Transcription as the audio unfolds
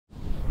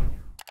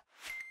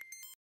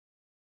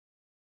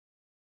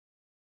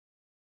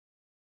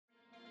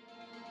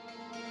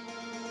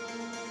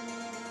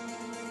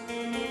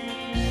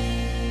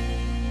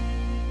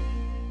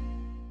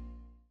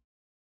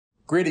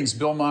Greetings,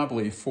 Bill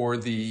Mobley for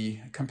the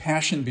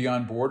Compassion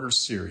Beyond Borders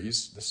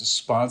series. This is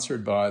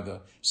sponsored by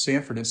the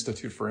Sanford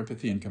Institute for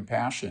Empathy and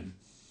Compassion.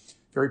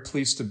 Very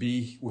pleased to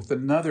be with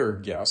another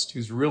guest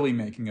who's really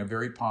making a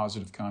very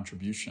positive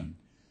contribution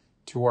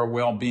to our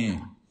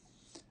well-being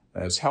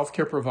as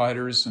healthcare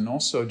providers and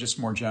also just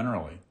more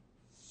generally.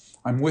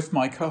 I'm with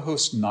my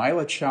co-host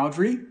Nyla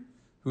Chowdhury,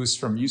 who's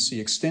from UC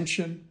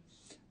Extension,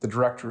 the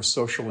Director of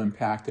Social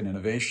Impact and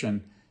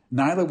Innovation.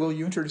 Nyla, will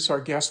you introduce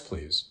our guest,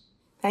 please?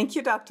 Thank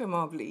you, Dr.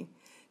 Mobley.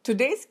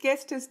 Today's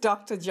guest is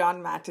Dr.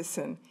 John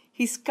Mattison.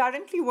 He's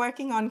currently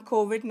working on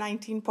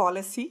COVID-19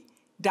 policy,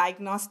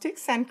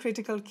 diagnostics, and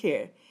critical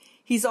care.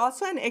 He's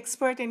also an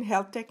expert in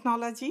health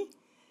technology,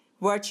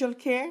 virtual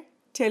care,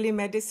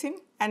 telemedicine,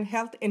 and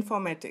health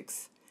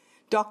informatics.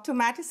 Dr.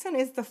 Mattison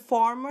is the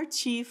former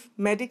Chief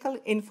Medical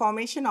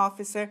Information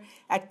Officer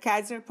at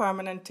Kaiser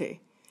Permanente.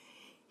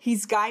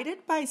 He's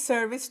guided by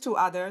service to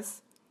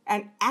others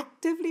and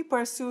actively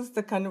pursues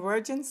the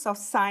convergence of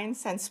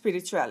science and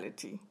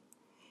spirituality.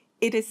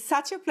 It is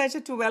such a pleasure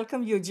to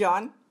welcome you,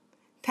 John.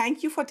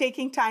 Thank you for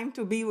taking time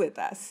to be with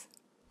us.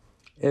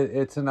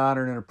 It's an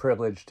honor and a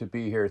privilege to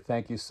be here.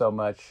 Thank you so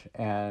much.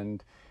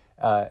 And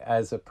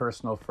as a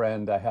personal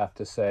friend, I have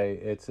to say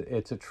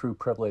it's a true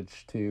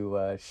privilege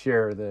to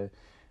share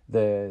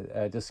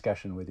the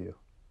discussion with you.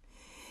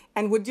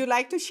 And would you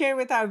like to share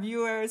with our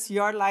viewers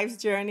your life's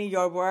journey,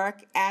 your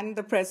work, and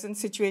the present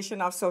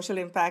situation of social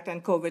impact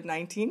and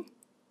COVID-19?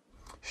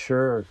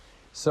 Sure.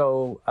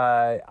 So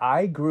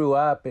I grew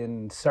up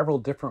in several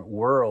different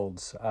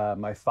worlds.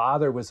 My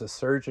father was a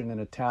surgeon in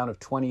a town of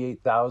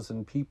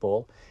 28,000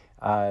 people,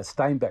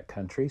 Steinbeck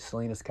country,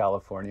 Salinas,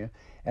 California.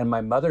 And my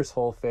mother's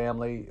whole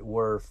family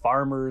were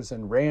farmers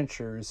and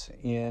ranchers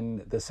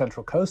in the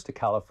central coast of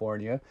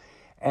California.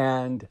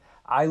 And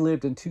I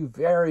lived in two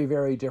very,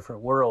 very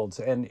different worlds,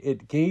 and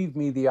it gave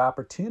me the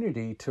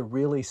opportunity to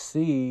really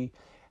see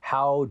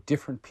how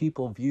different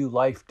people view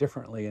life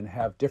differently and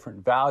have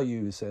different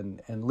values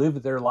and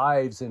live their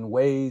lives in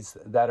ways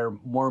that are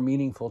more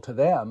meaningful to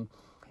them.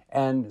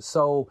 And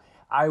so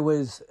I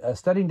was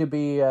studying to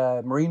be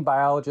a marine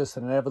biologist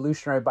and an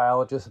evolutionary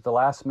biologist. At the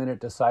last minute,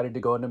 decided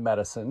to go into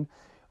medicine.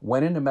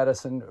 Went into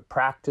medicine,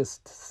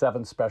 practiced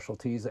 7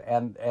 specialties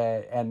and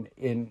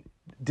in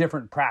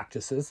different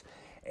practices,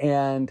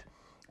 and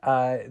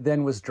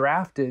then was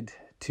drafted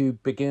to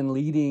begin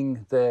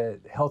leading the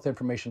health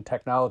information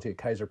technology at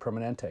Kaiser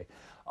Permanente.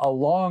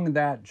 Along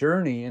that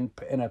journey,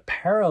 in a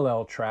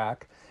parallel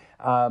track,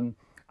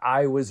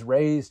 I was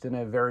raised in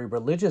a very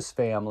religious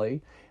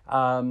family,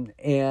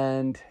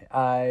 and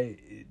I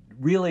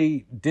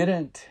really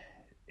didn't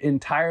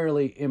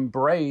entirely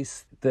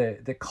embrace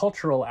the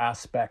cultural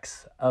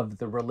aspects of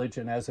the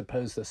religion as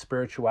opposed to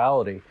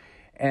spirituality.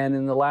 And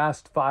in the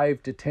last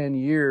 5 to 10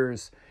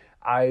 years,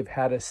 I've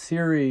had a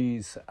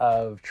series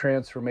of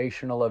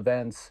transformational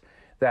events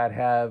that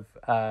have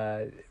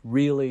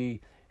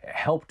really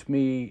helped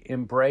me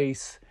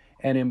embrace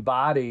and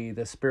embody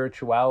the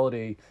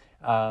spirituality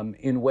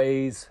in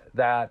ways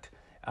that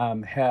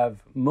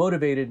have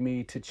motivated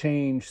me to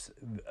change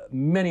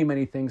many,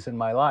 many things in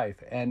my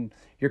life. And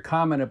your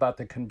comment about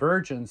the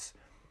convergence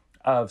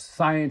of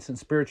science and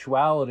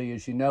spirituality,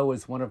 as you know,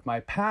 is one of my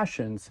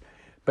passions,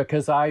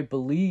 because I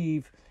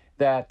believe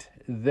that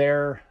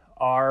there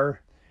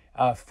are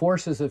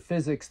forces of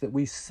physics that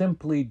we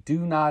simply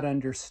do not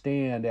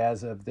understand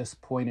as of this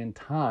point in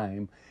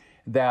time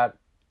that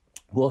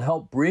will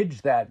help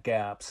bridge that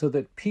gap so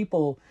that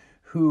people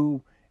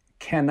who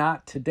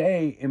cannot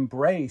today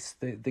embrace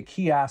the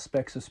key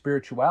aspects of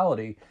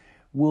spirituality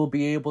will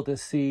be able to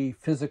see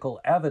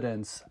physical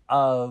evidence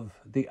of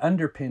the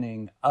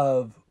underpinning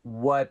of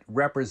what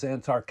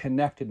represents our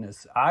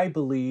connectedness. I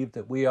believe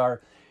that we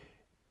are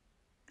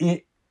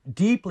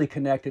deeply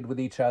connected with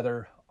each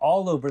other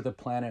all over the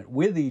planet,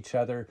 with each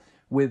other,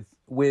 with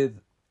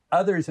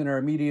others in our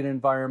immediate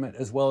environment,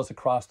 as well as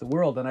across the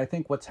world. And I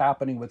think what's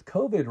happening with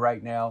COVID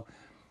right now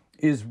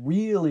is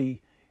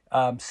really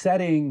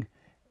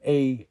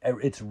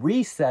it's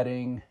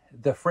resetting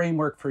the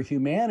framework for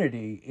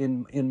humanity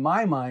in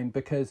my mind,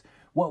 because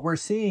what we're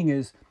seeing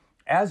is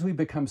as we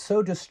become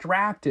so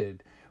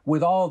distracted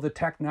with all the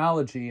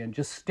technology and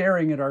just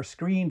staring at our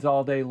screens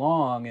all day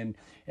long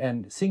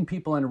and seeing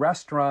people in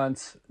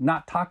restaurants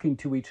not talking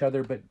to each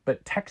other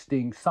but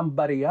texting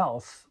somebody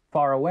else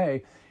far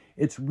away,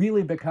 it's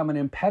really become an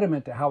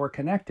impediment to how we're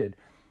connected.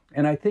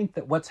 And I think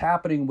that what's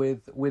happening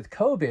with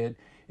COVID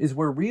is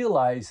we're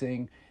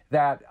realizing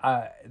that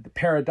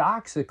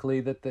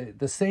paradoxically that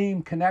the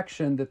same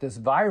connection that this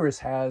virus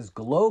has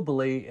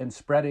globally and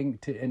spreading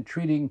to and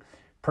treating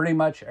pretty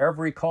much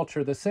every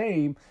culture the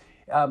same,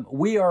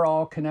 we are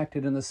all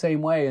connected in the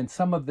same way. And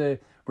some of the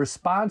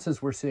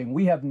responses we're seeing,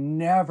 we have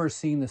never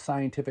seen the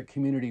scientific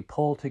community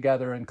pull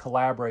together and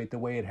collaborate the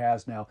way it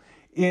has now.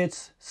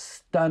 It's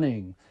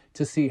stunning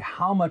to see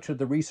how much of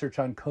the research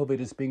on COVID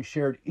is being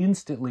shared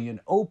instantly and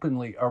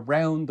openly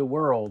around the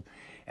world,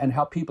 and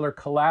how people are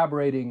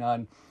collaborating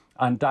on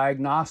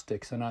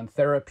diagnostics and on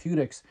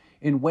therapeutics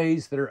in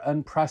ways that are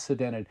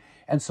unprecedented.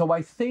 And so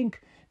I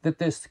think that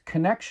this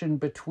connection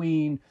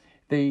between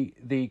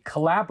the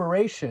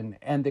collaboration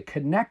and the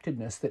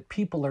connectedness that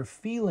people are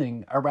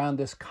feeling around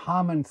this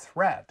common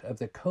threat of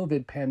the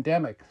COVID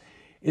pandemic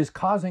is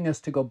causing us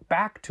to go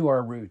back to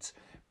our roots,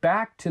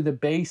 back to the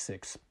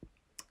basics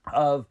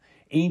of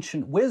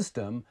ancient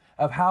wisdom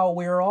of how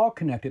we're all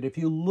connected. If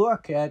you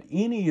look at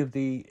any of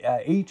the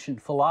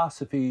ancient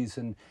philosophies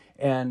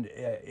and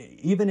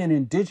even in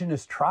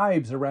indigenous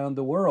tribes around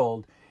the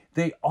world,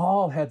 they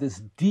all have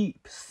this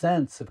deep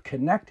sense of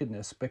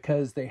connectedness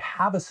because they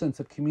have a sense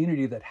of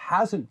community that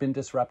hasn't been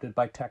disrupted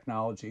by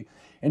technology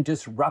and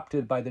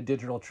disrupted by the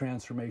digital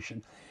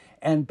transformation.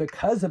 And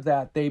because of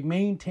that, they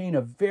maintain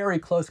a very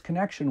close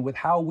connection with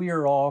how we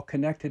are all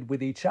connected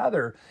with each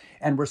other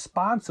and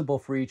responsible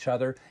for each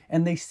other.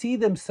 And they see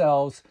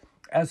themselves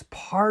as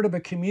part of a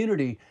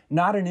community,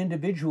 not an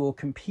individual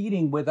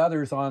competing with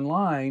others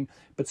online,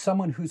 but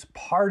someone who's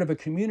part of a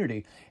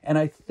community. And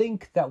I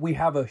think that we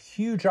have a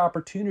huge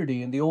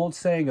opportunity in the old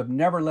saying of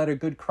never let a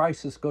good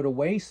crisis go to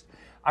waste.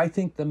 I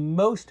think the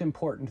most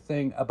important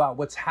thing about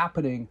what's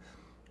happening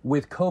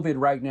with COVID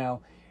right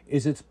now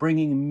is it's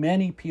bringing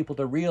many people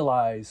to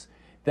realize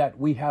that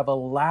we have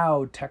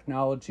allowed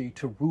technology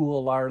to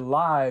rule our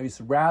lives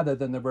rather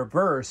than the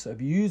reverse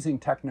of using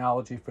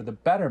technology for the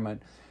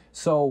betterment.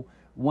 So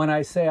when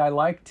I say I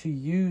like to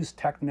use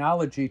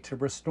technology to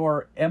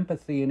restore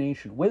empathy and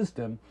ancient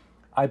wisdom,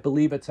 I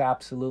believe it's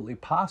absolutely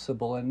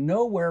possible, and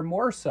nowhere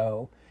more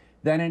so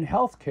than in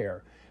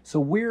healthcare. So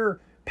we're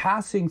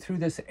passing through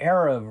this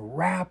era of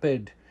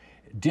rapid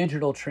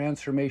digital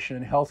transformation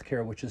in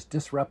healthcare, which is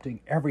disrupting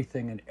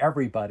everything and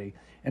everybody.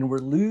 And we're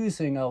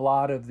losing a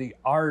lot of the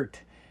art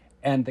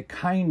and the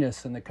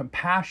kindness and the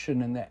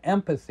compassion and the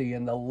empathy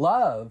and the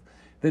love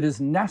that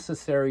is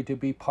necessary to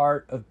be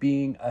part of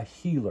being a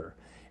healer.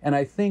 And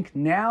I think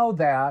now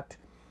that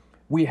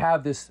we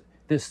have this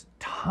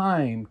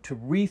time to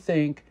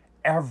rethink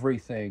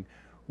everything,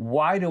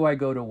 why do I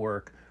go to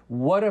work?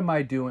 What am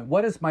I doing?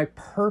 What is my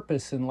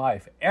purpose in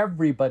life?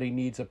 Everybody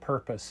needs a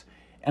purpose.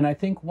 And I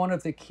think one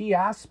of the key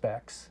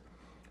aspects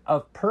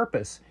of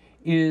purpose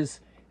is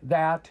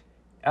that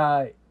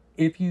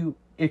if you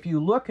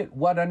look at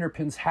what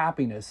underpins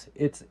happiness,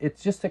 it's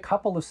just a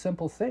couple of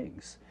simple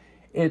things.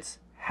 It's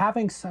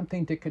having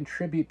something to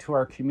contribute to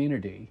our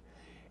community.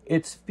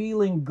 It's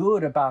feeling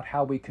good about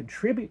how we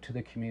contribute to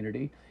the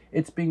community.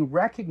 It's being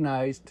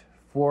recognized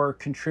for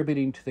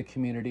contributing to the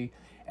community.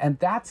 And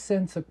that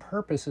sense of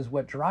purpose is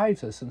what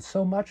drives us. And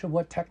so much of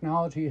what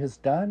technology has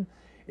done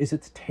is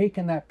it's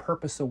taken that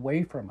purpose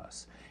away from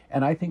us.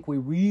 And I think we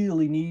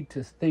really need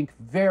to think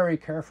very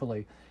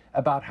carefully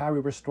about how we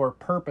restore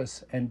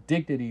purpose and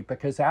dignity,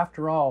 because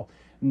after all,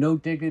 no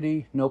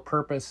dignity, no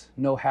purpose,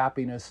 no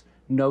happiness,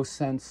 no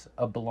sense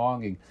of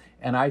belonging.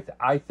 And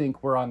I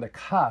think we're on the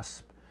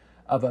cusp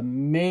of a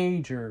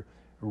major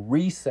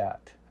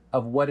reset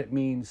of what it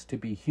means to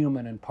be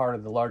human and part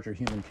of the larger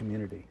human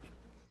community.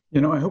 You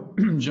know, I hope,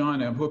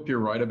 John, I hope you're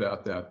right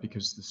about that,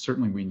 because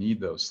certainly we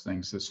need those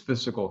things, this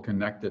physical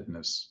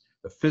connectedness,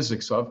 the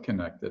physics of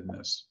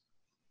connectedness.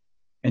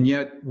 And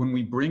yet, when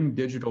we bring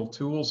digital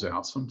tools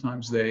out,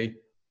 sometimes they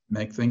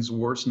make things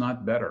worse,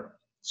 not better.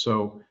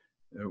 So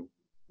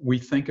we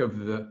think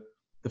of the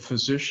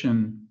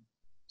physician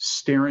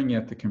staring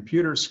at the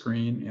computer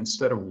screen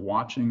instead of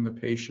watching the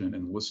patient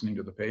and listening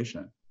to the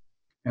patient.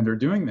 And they're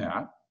doing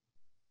that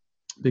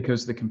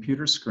because the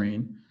computer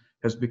screen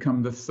has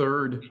become the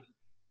third,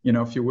 you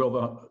know, if you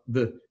will,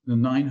 the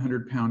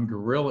 900-pound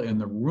gorilla in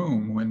the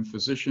room when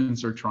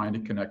physicians are trying to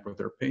connect with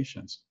their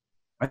patients.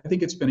 I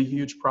think it's been a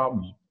huge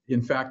problem.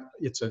 In fact,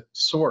 it's a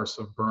source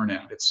of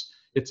burnout.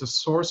 It's a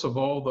source of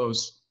all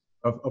those,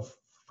 of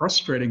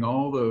frustrating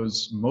all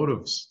those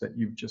motives that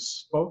you've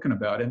just spoken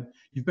about. And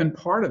you've been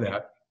part of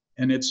that.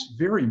 And it's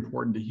very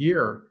important to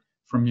hear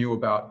from you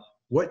about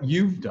what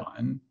you've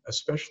done,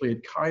 especially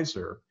at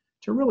Kaiser,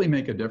 to really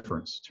make a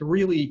difference, to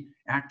really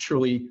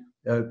actually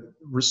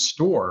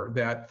restore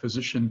that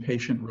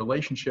physician-patient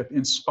relationship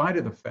in spite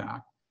of the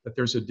fact that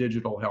there's a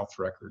digital health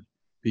record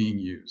being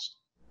used.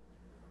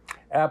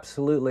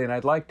 Absolutely, and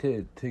I'd like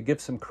to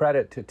give some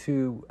credit to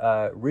two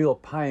real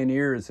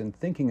pioneers in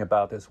thinking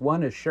about this.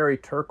 One is Sherry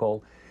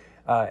Turkle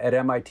at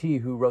MIT,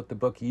 who wrote the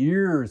book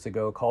years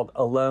ago called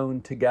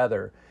Alone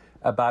Together,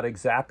 about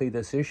exactly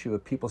this issue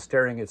of people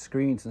staring at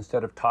screens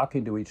instead of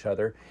talking to each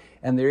other.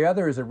 And the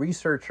other is a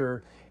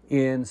researcher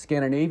in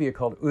Scandinavia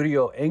called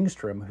Uriel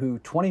Engström, who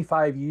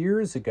 25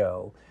 years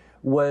ago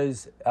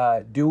was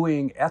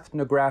doing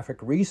ethnographic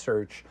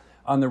research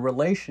on the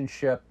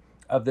relationship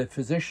of the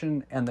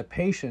physician and the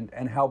patient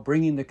and how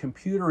bringing the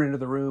computer into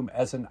the room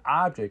as an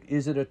object,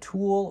 is it a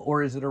tool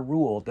or is it a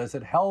rule? Does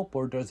it help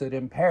or does it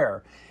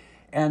impair?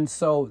 And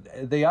so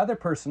the other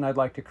person I'd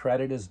like to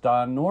credit is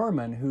Don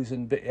Norman, who's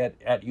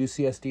at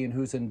UCSD and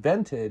who's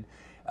invented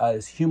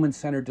this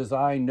human-centered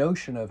design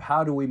notion of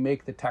how do we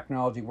make the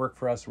technology work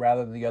for us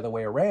rather than the other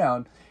way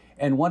around.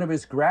 And one of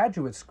his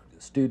graduate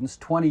students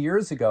 20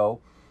 years ago,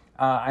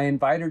 I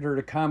invited her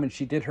to come, and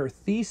she did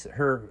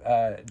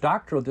her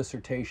doctoral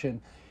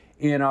dissertation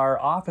in our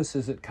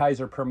offices at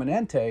Kaiser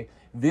Permanente,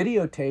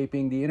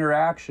 videotaping the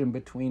interaction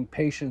between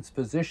patients,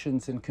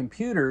 physicians, and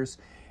computers.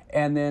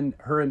 And then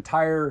her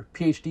entire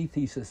PhD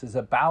thesis is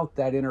about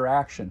that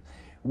interaction.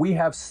 We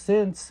have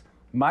since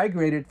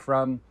migrated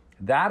from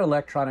that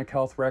electronic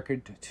health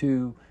record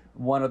to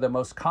one of the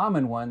most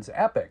common ones,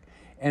 Epic.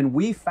 And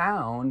we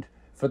found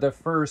for the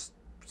first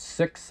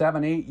 6,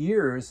 7, 8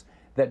 years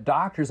that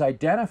doctors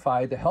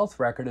identified the health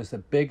record as the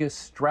biggest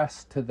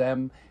stress to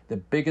them, the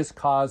biggest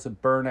cause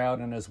of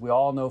burnout. And as we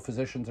all know,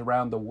 physicians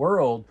around the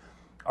world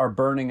are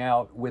burning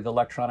out with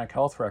electronic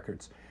health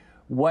records.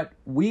 What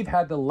we've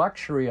had the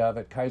luxury of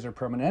at Kaiser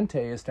Permanente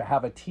is to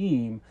have a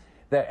team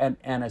that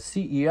and a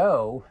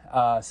CEO,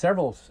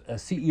 several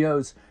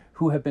CEOs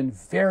who have been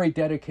very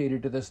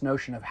dedicated to this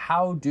notion of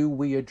how do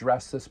we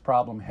address this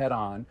problem head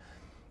on.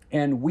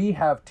 And we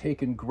have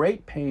taken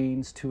great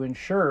pains to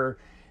ensure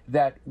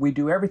that we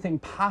do everything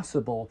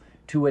possible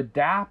to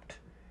adapt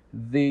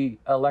the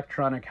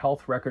electronic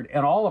health record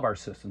and all of our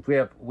systems.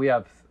 We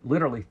have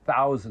literally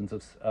thousands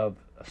of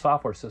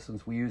software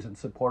systems we use in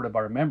support of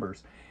our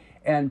members.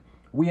 And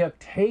we have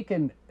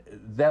taken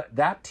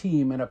that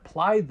team and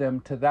applied them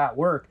to that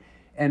work.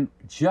 And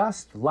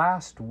just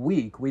last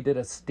week, we did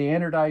a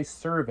standardized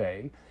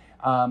survey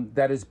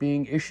that is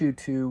being issued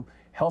to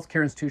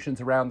healthcare institutions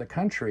around the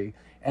country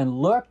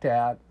and looked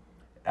at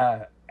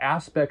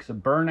aspects of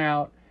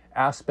burnout,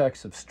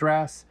 aspects of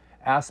stress,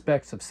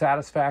 aspects of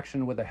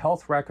satisfaction with the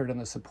health record and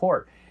the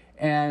support.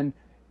 And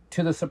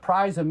to the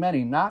surprise of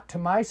many, not to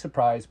my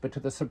surprise, but to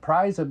the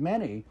surprise of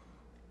many,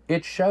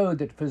 it showed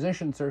that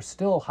physicians are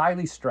still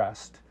highly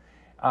stressed,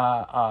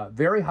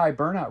 very high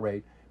burnout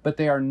rate, but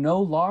they are no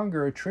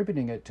longer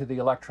attributing it to the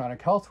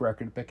electronic health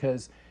record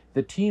because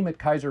the team at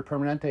Kaiser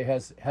Permanente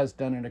has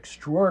done an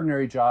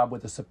extraordinary job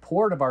with the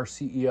support of our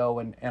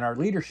CEO and our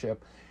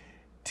leadership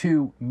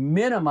to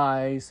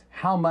minimize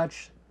how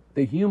much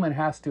the human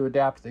has to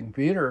adapt to the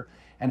computer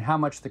and how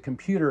much the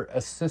computer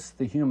assists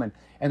the human.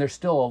 And there's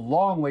still a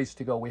long ways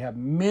to go. We have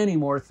many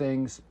more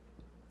things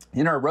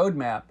in our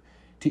roadmap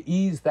to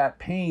ease that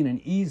pain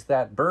and ease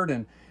that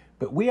burden.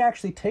 But we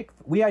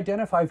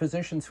identify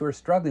physicians who are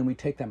struggling. We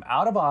take them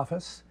out of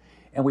office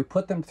and we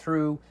put them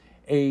through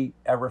a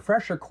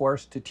refresher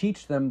course to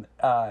teach them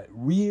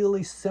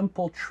really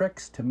simple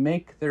tricks to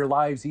make their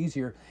lives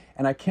easier.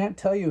 And I can't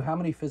tell you how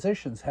many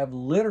physicians have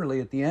literally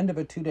at the end of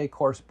a 2-day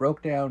course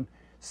broke down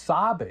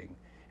sobbing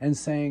and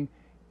saying,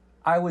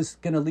 I was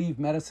going to leave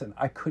medicine.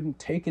 I couldn't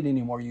take it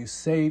anymore. You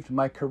saved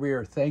my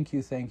career. Thank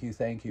you, thank you,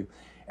 thank you.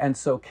 And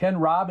so Ken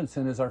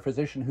Robinson is our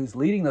physician who's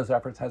leading those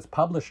efforts, has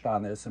published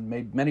on this and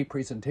made many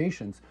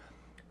presentations.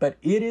 But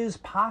it is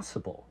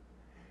possible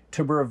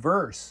to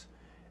reverse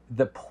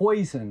the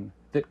poison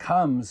that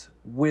comes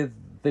with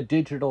the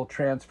digital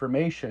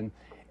transformation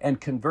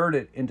and convert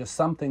it into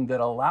something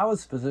that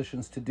allows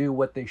physicians to do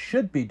what they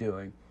should be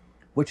doing,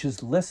 which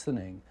is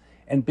listening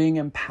and being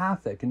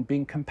empathic and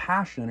being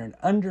compassionate and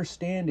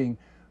understanding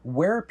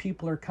where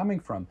people are coming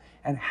from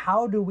and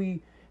how do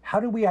we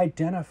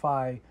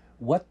identify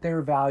what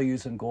their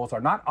values and goals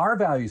are, not our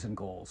values and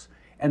goals.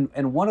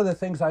 And one of the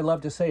things I love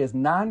to say is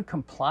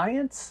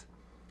non-compliance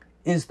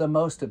is the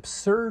most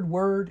absurd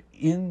word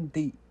in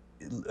the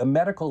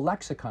medical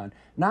lexicon.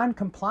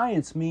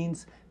 Non-compliance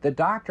means the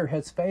doctor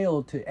has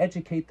failed to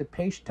educate the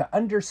patient, to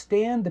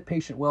understand the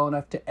patient well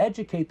enough, to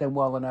educate them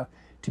well enough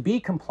to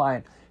be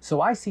compliant. So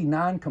I see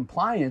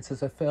non-compliance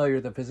as a failure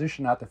of the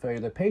physician, not the failure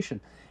of the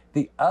patient.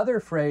 The other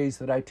phrase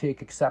that I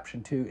take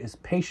exception to is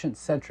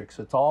patient-centric.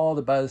 So it's all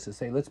the buzz to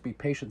say, let's be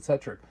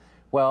patient-centric.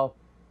 Well,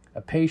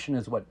 a patient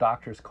is what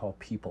doctors call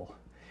people.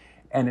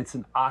 And it's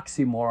an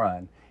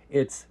oxymoron.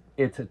 It's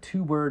a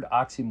 2-word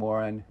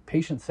oxymoron.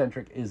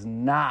 Patient-centric is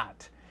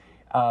not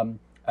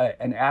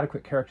an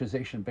adequate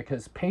characterization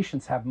because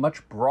patients have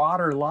much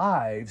broader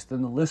lives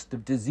than the list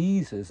of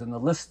diseases and the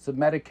lists of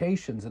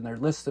medications and their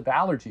lists of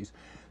allergies.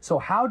 So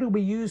how do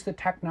we use the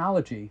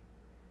technology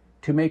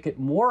to make it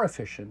more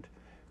efficient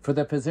for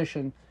the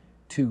physician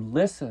to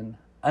listen,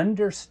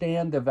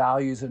 understand the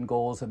values and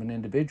goals of an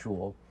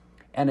individual,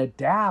 and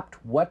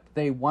adapt what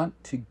they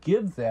want to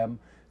give them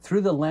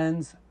through the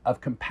lens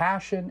of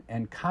compassion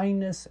and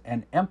kindness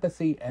and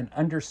empathy and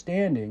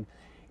understanding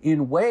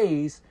in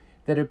ways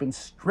that have been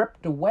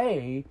stripped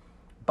away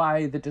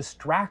by the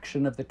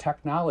distraction of the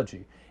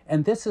technology.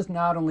 And this is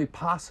not only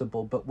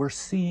possible, but we're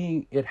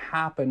seeing it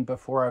happen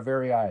before our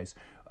very eyes.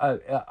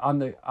 On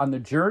the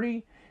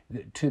journey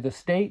to the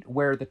state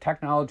where the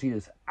technology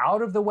is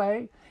out of the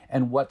way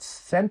and what's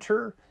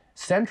central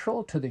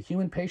to the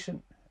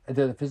human-patient,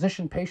 the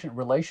physician-patient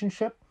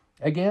relationship,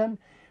 again,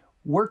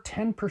 we're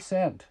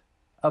 10%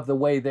 of the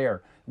way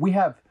there. We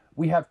have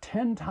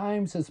 10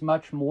 times as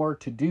much more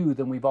to do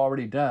than we've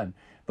already done.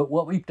 But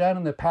what we've done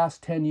in the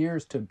past 10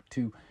 years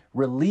to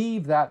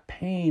relieve that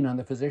pain on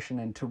the physician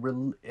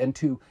and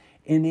to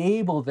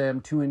enable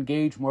them to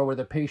engage more with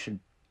the patient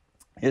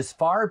is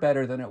far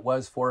better than it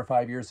was 4 or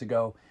 5 years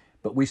ago.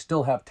 But we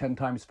still have 10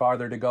 times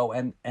farther to go.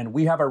 And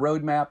we have a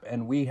roadmap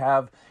and we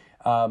have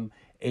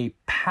a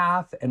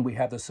path and we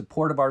have the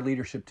support of our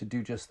leadership to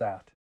do just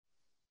that.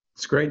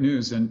 It's great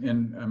news,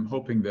 and I'm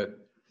hoping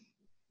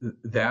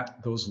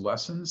that those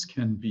lessons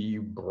can be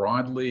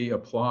broadly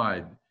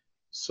applied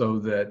so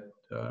that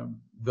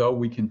though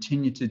we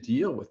continue to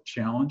deal with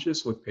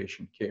challenges with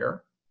patient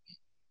care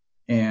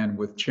and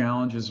with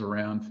challenges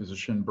around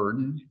physician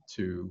burden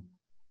to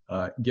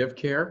give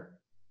care,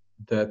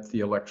 that the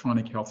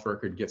electronic health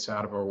record gets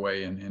out of our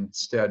way and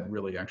instead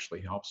really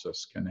actually helps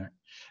us connect.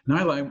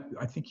 Nyla,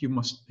 I think you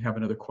must have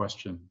another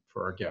question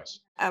for our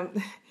guest.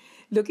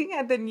 Looking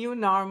at the new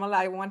normal,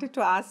 I wanted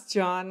to ask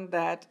John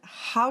that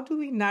how do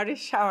we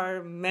nourish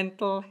our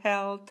mental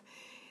health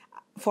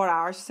for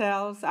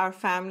ourselves, our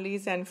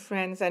families and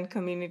friends and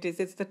communities?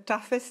 It's the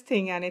toughest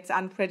thing, and it's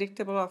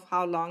unpredictable of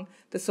how long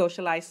the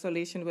social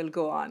isolation will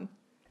go on.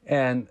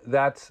 And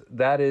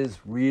that is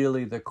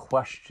really the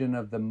question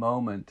of the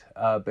moment,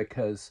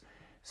 because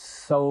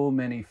so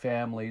many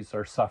families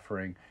are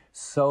suffering,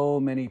 so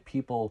many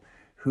people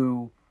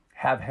who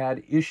have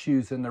had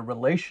issues in their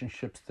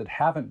relationships that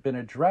haven't been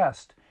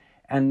addressed,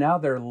 and now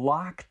they're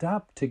locked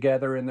up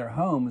together in their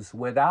homes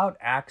without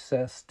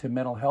access to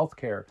mental health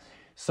care.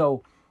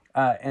 So,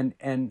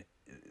 and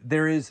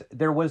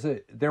there was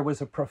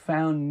a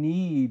profound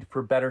need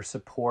for better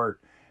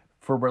support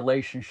for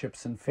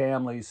relationships and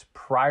families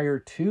prior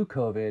to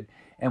COVID.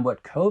 And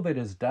what COVID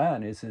has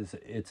done is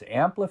it's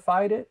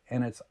amplified it,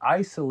 and it's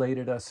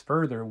isolated us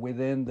further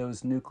within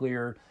those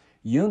nuclear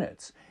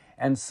units.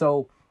 And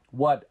so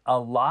what a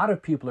lot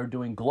of people are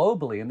doing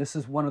globally, and this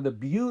is one of the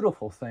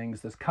beautiful things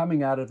that's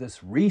coming out of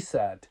this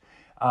reset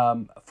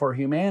for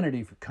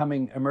humanity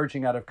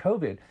emerging out of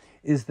COVID,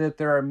 is that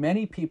there are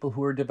many people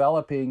who are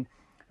developing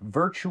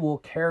virtual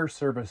care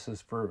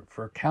services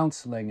for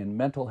counseling and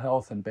mental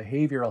health and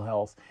behavioral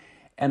health.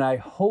 And I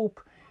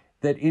hope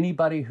that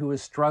anybody who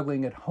is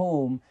struggling at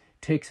home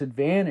takes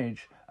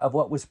advantage of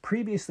what was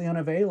previously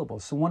unavailable.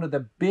 So one of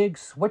the big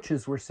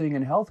switches we're seeing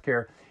in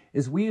healthcare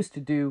is we used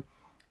to do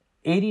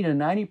 80 to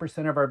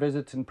 90% of our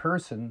visits in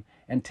person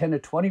and 10 to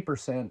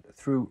 20%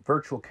 through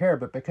virtual care.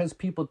 But because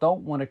people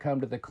don't want to come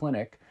to the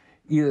clinic,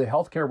 either the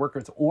healthcare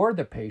workers or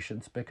the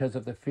patients, because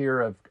of the fear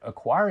of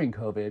acquiring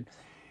COVID,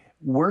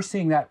 we're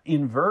seeing that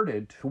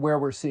inverted to where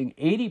we're seeing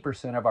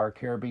 80% of our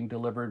care being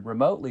delivered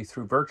remotely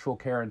through virtual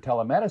care and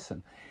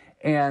telemedicine.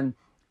 And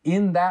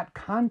in that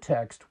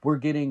context, we're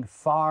getting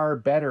far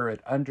better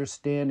at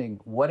understanding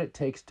what it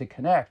takes to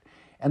connect.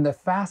 And the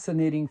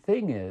fascinating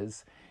thing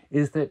is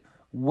that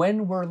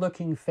when we're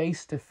looking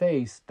face to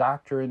face,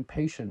 doctor and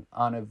patient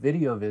on a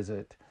video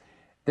visit,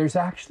 there's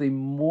actually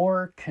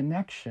more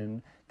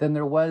connection than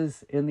there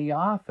was in the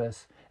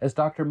office. As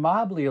Dr.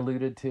 Mobley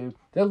alluded to,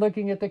 they're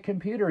looking at the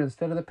computer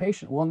instead of the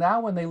patient. Well,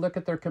 now when they look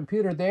at their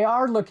computer, they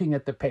are looking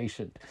at the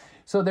patient.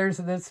 So there's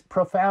this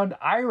profound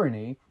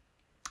irony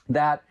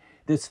that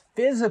this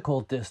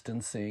physical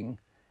distancing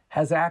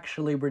has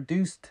actually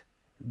reduced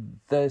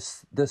the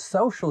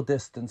social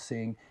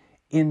distancing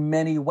in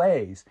many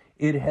ways.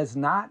 It has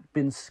not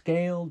been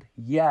scaled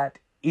yet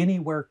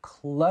anywhere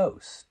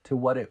close to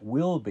what it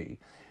will be.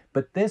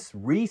 But this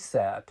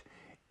reset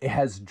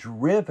has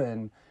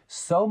driven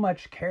so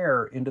much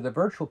care into the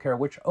virtual care,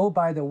 which, oh,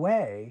 by the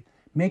way,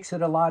 makes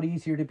it a lot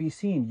easier to be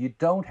seen. You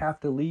don't have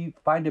to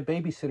find a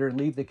babysitter and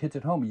leave the kids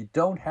at home. You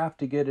don't have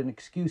to get an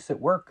excuse at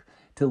work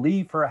to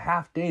leave for a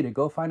half day to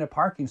go find a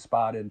parking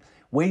spot and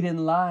wait in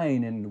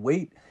line and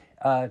wait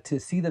to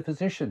see the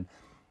physician.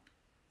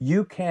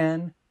 You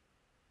can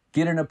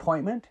get an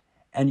appointment,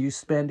 and you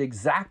spend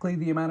exactly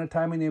the amount of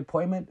time in the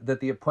appointment that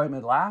the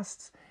appointment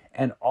lasts,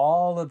 and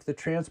all of the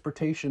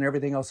transportation,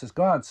 everything else is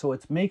gone. So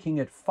it's making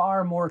it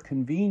far more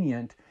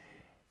convenient.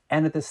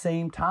 And at the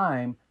same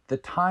time, the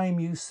time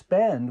you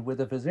spend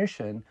with a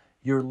physician,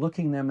 you're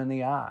looking them in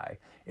the eye.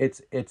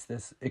 It's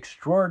this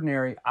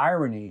extraordinary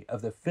irony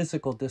of the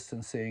physical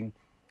distancing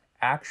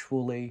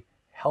actually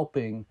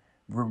helping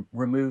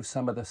remove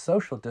some of the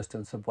social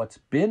distance of what's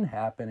been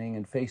happening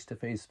in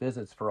face-to-face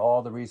visits for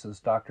all the reasons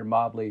Dr.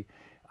 Mobley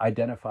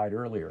identified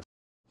earlier.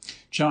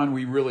 John,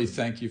 we really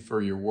thank you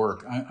for your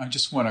work. I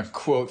just want to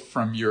quote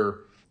from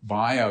your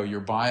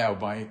bio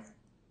by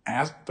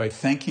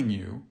thanking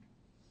you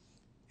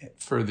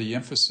for the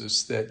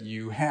emphasis that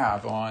you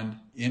have on,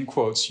 in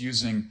quotes,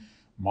 using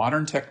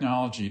modern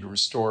technology to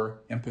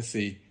restore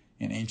empathy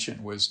and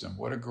ancient wisdom.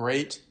 What a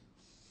great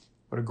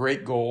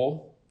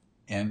goal,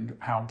 and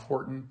how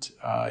important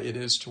it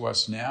is to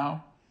us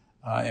now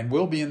and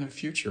will be in the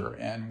future.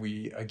 And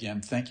we,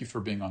 again, thank you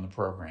for being on the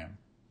program.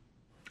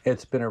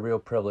 It's been a real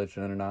privilege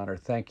and an honor.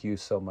 Thank you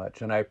so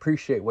much. And I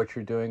appreciate what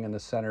you're doing in the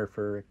Center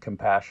for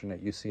Compassion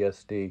at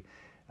UCSD.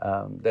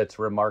 That's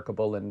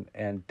remarkable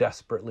and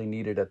desperately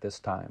needed at this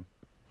time.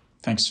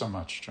 Thanks so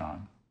much,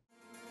 John.